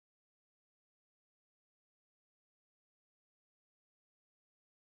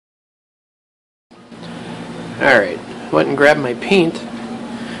Alright, went and grabbed my paint.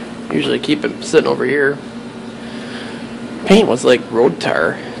 Usually keep it sitting over here. Paint was like road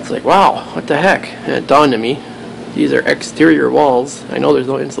tar. It's like, wow, what the heck? And it dawned on me, these are exterior walls. I know there's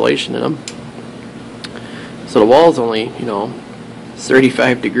no insulation in them. So the wall's only,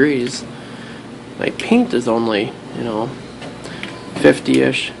 35 degrees. My paint is only,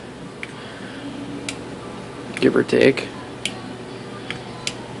 50-ish, give or take.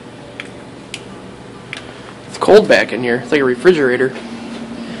 It's cold back in here. It's like a refrigerator.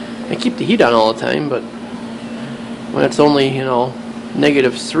 I keep the heat on all the time, but when it's only,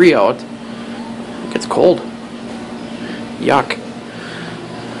 -3 out, it gets cold. Yuck.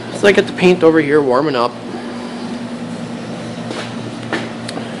 So I get the paint over here warming up.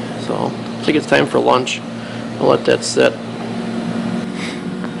 So I think it's time for lunch. I'll let that sit.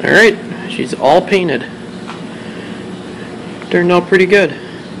 Alright, she's all painted. Turned out pretty good.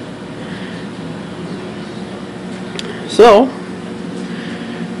 So,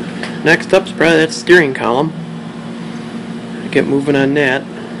 next up's probably that steering column. Get moving on that.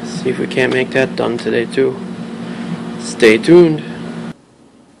 See if we can't make that done today too. Stay tuned.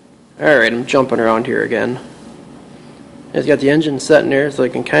 Alright, I'm jumping around here again. It's got the engine set in there so I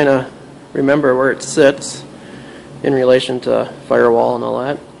can kind of remember where it sits in relation to firewall and all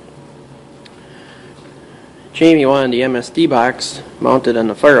that. Jamie wanted the MSD box mounted on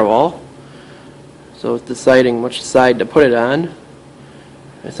the firewall, so I was deciding which side to put it on.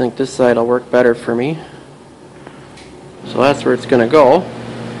 I think this side will work better for me, so that's where it's going to go.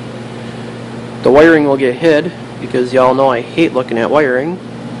 The wiring will get hid because y'all know I hate looking at wiring.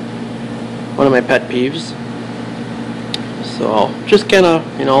 One of my pet peeves. So just kind of,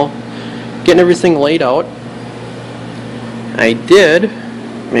 getting everything laid out. I did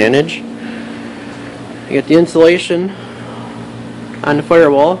manage. I got the insulation on the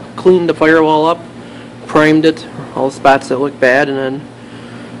firewall, cleaned the firewall up, primed it, all the spots that look bad, and then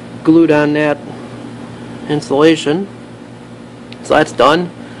glued on that insulation. So that's done.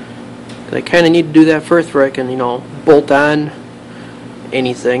 I kind of need to do that first before I can, bolt on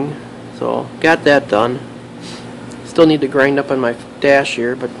anything. So got that done. Still need to grind up on my dash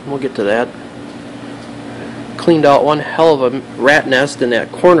here, but we'll get to that. Cleaned out one hell of a rat nest in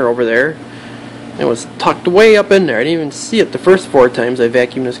that corner over there. It was tucked way up in there. I didn't even see it the first 4 times I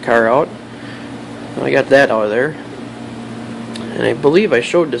vacuumed this car out. So I got that out of there. And I believe I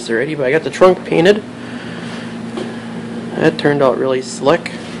showed this already, but I got the trunk painted. That turned out really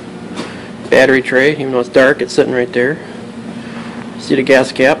slick. Battery tray, even though it's dark, it's sitting right there. See the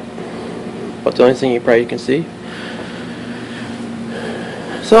gas cap? But the only thing you probably can see.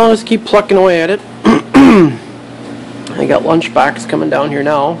 So I'll just keep plucking away at it. I got lunchbox coming down here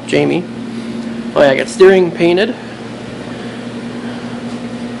now, Jamie. Oh yeah, I got steering painted.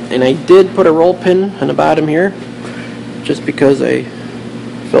 And I did put a roll pin on the bottom here, just because I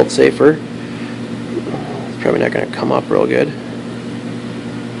felt safer. It's probably not going to come up real good.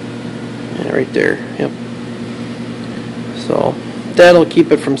 Yeah, right there, yep. So that'll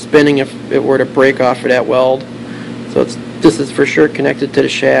keep it from spinning if it were to break off of that weld. So this is for sure connected to the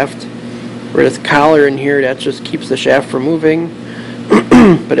shaft. Where this collar in here, that just keeps the shaft from moving.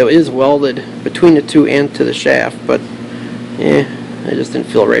 But it is welded between the two and to the shaft. But I just didn't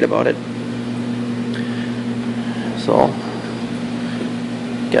feel right about it. So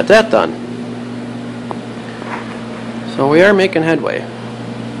got that done. So we are making headway.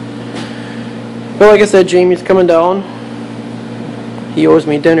 Well, like I said, Jamie's coming down. He owes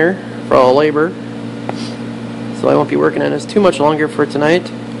me dinner for all the labor. So I won't be working on this too much longer for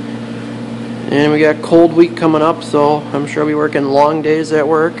tonight. And we got cold week coming up, so I'm sure I'll be working long days at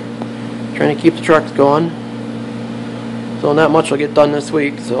work, trying to keep the trucks going. So not much will get done this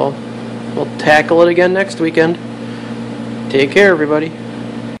week, so we'll tackle it again next weekend. Take care, everybody.